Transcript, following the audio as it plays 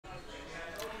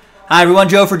Hi everyone,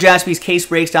 Joe for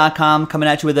JASPY'S coming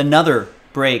at you with another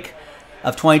break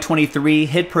of 2023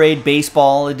 Hit Parade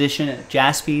Baseball Edition,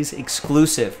 JASPY'S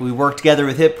exclusive. We worked together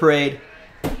with Hit Parade,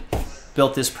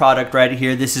 built this product right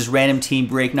here. This is random team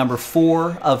break number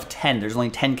 4 of 10. There's only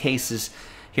 10 cases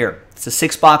here. It's a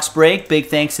 6-box break. Big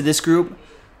thanks to this group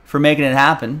for making it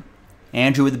happen.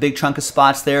 Andrew with a big chunk of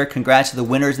spots there. Congrats to the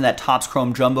winners in that Topps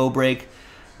Chrome Jumbo break,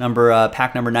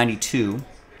 pack number 92.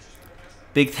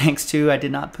 Big thanks to, I did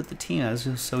not put the team. I was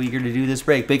just so eager to do this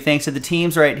break. Big thanks to the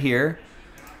teams right here.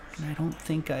 And I don't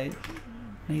think I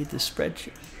made the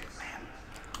spreadsheet. Man,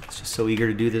 I was just so eager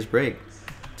to do this break.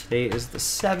 Today is the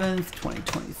 7th,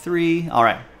 2023. All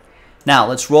right. Now,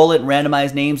 let's roll it and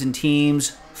randomize names and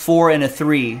teams. 4 and a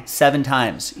 3, 7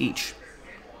 times each.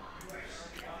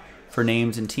 For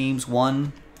names and teams,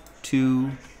 1,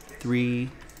 2, 3,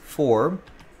 4.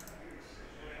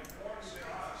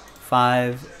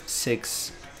 5,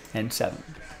 6, and 7.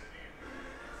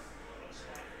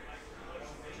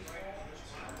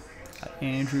 Got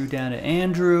Andrew down to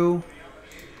Andrew.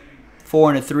 4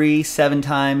 and a 3, 7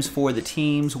 times for the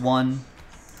teams. 1,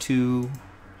 2,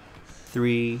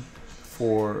 3,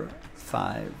 4,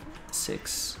 5,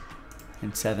 6,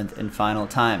 and 7th and final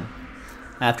time.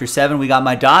 After 7, we got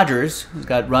my Dodgers, who's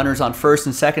got runners on first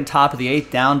and second, top of the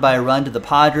 8th, down by a run to the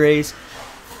Padres.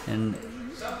 And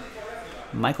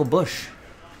Michael Bush,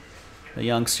 the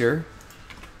youngster,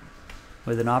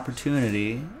 with an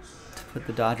opportunity to put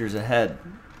the Dodgers ahead.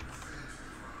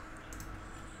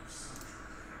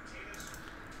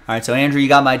 All right, so Andrew, you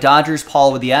got my Dodgers,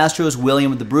 Paul with the Astros,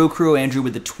 William with the Brew Crew, Andrew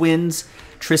with the Twins,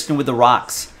 Tristan with the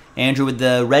Rocks, Andrew with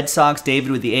the Red Sox,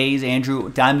 David with the A's,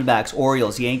 Andrew Diamondbacks,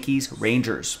 Orioles, Yankees,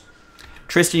 Rangers.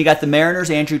 Tristan, you got the Mariners,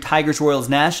 Andrew Tigers, Royals,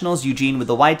 Nationals, Eugene with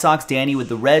the White Sox, Danny with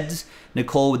the Reds,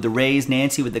 Nicole with the Rays,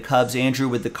 Nancy with the Cubs, Andrew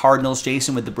with the Cardinals,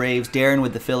 Jason with the Braves, Darren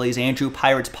with the Phillies, Andrew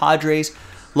Pirates, Padres,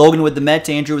 Logan with the Mets,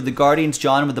 Andrew with the Guardians,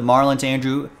 John with the Marlins,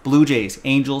 Andrew Blue Jays,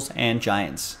 Angels, and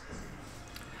Giants.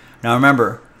 Now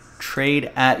remember,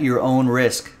 trade at your own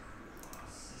risk,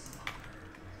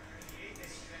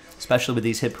 especially with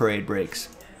these Hit Parade breaks.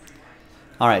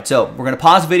 All right, so we're going to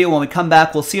pause the video. When we come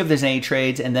back, we'll see if there's any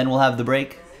trades, and then we'll have the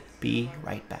break. Be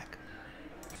right back.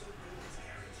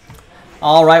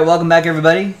 All right, welcome back,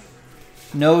 everybody.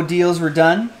 No deals were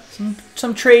done.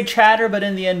 Some trade chatter, but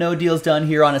in the end, no deals done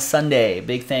here on a Sunday.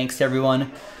 Big thanks to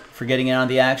everyone for getting in on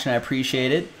the action. I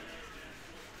appreciate it.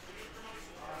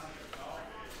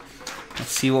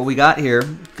 Let's see what we got here.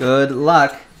 Good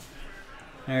luck.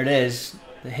 There it is.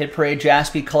 The Hit Parade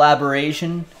Jaspy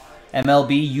collaboration.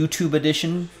 MLB YouTube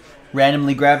edition.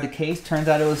 Randomly grabbed a case. Turns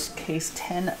out it was case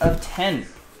 10 of 10.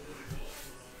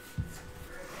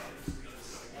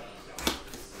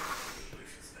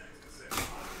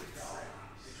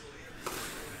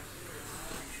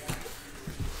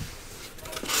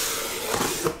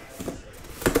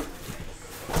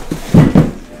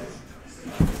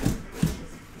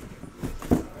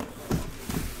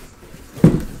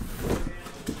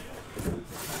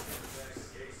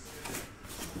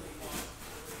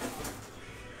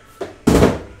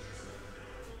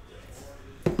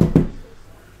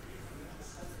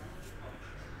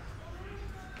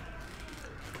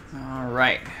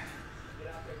 Right.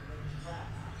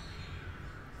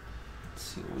 Let's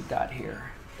see what we got here.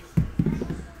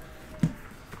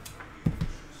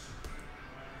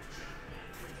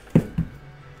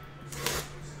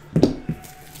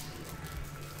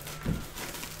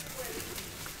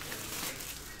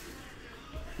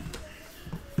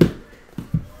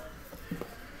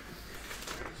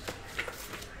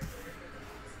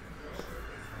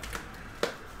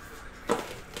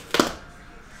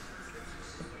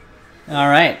 All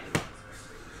right.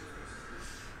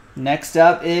 Next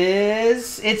up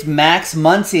it's Max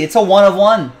Muncy. It's a 1 of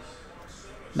 1.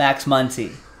 Max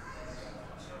Muncy.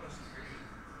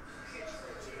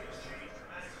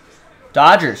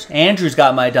 Dodgers. Andrew's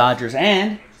got my Dodgers.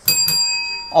 And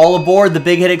all aboard the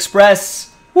Big Hit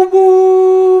Express. Woo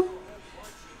woo.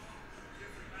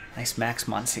 Nice Max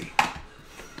Muncy,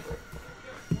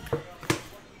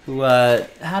 who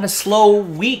had a slow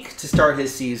week to start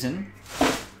his season.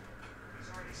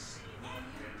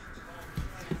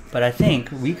 But I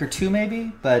think a week or 2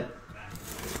 maybe, but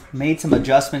made some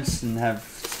adjustments and have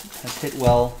hit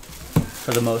well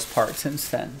for the most part since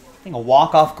then. I think a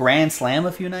walk-off grand slam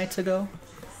a few nights ago.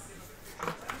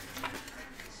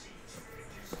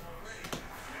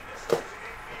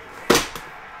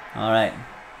 All right.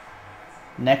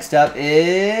 Next up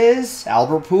is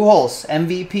Albert Pujols,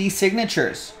 MVP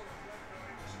signatures.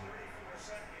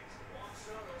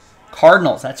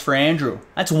 Cardinals, that's for Andrew.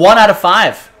 That's 1 out of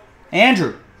 5.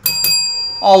 Andrew,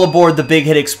 all aboard the Big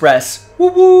Hit Express.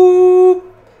 Whoop,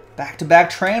 whoop. Back-to-back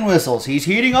train whistles. He's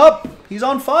heating up. He's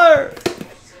on fire.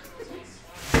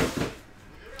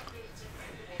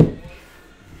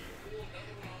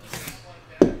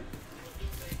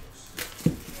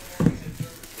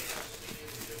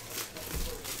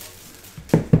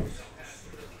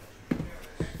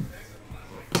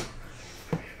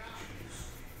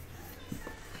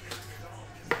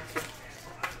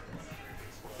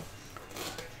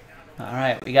 All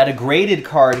right, we got a graded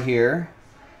card here.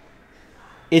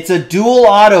 It's a dual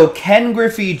auto, Ken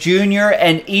Griffey Jr.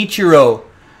 and Ichiro.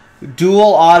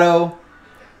 Dual auto,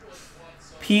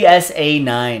 PSA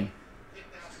 9.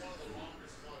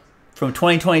 From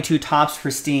 2022 Topps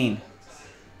Pristine.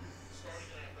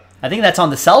 I think that's on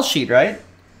the sell sheet, right?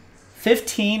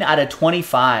 15 out of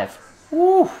 25.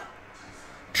 Woo.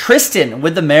 Tristan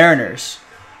with the Mariners.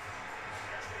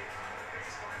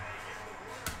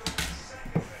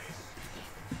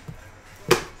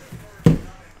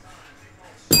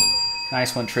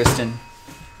 Nice one, Tristan.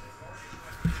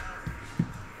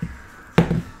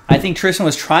 I think Tristan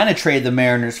was trying to trade the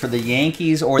Mariners for the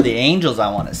Yankees or the Angels, I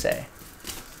want to say.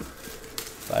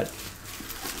 But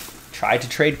tried to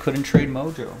trade, couldn't trade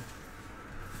Mojo.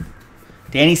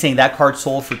 Danny's saying that card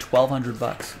sold for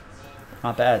 $1,200.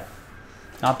 Not bad.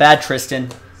 Not bad, Tristan.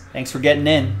 Thanks for getting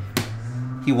in.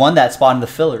 He won that spot in the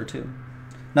filler, too.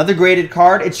 Another graded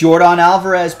card. It's Yordan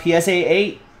Alvarez, PSA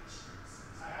 8.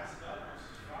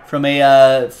 From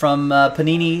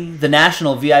Panini, the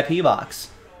National VIP box.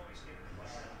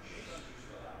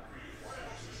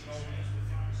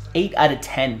 8 out of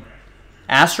 10.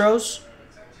 Astros.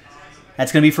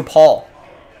 That's going to be for Paul.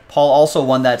 Paul also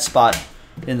won that spot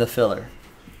in the filler.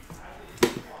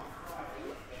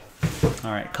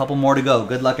 All right, couple more to go.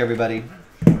 Good luck, everybody.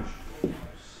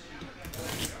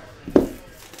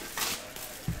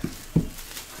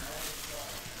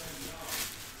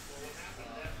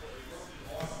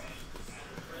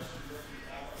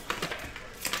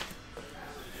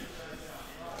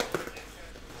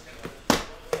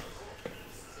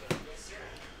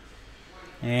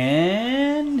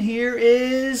 And here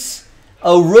is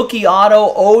a rookie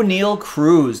auto, O'Neal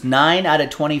Cruz, 9 out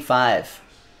of 25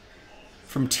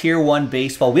 from Tier 1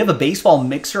 Baseball. We have a baseball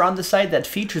mixer on the site that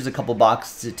features a couple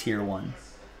boxes of Tier 1.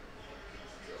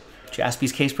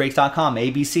 JaspysCaseBreaks.com,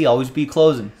 ABC, always be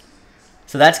closing.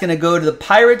 So that's going to go to the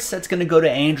Pirates. That's going to go to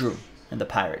Andrew and the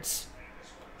Pirates.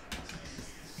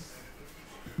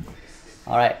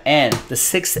 All right, and the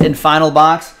 6th and final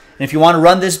box. And if you want to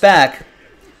run this back,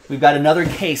 we've got another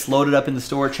case loaded up in the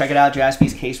store. Check it out,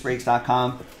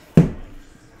 JaspysCaseBreaks.com. A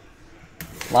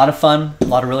lot of fun, a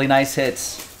lot of really nice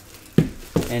hits,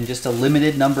 and just a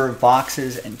limited number of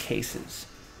boxes and cases.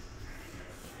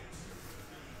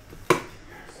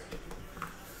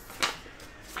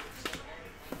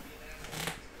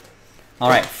 All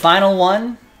right, final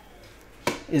one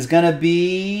is going to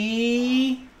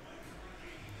be...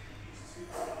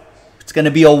 It's going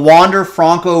to be a Wander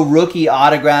Franco rookie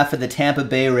autograph for the Tampa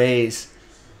Bay Rays.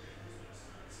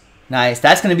 Nice.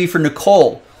 That's going to be for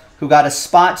Nicole, who got a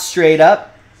spot straight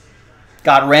up,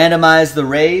 got randomized the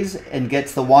Rays, and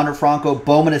gets the Wander Franco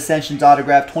Bowman Ascensions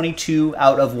autograph, 22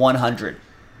 out of 100.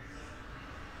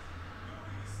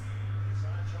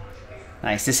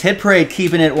 Nice. This hit parade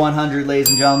keeping it 100, ladies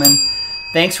and gentlemen.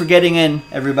 Thanks for getting in,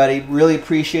 everybody. Really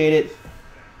appreciate it.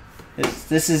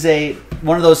 This is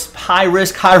one of those high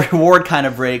risk, high reward kind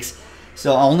of breaks.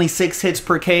 So only 6 hits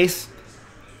per case.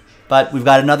 But we've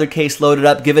got another case loaded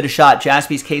up. Give it a shot.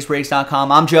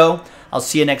 JaspysCaseBreaks.com. I'm Joe. I'll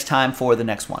see you next time for the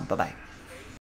next one. Bye-bye.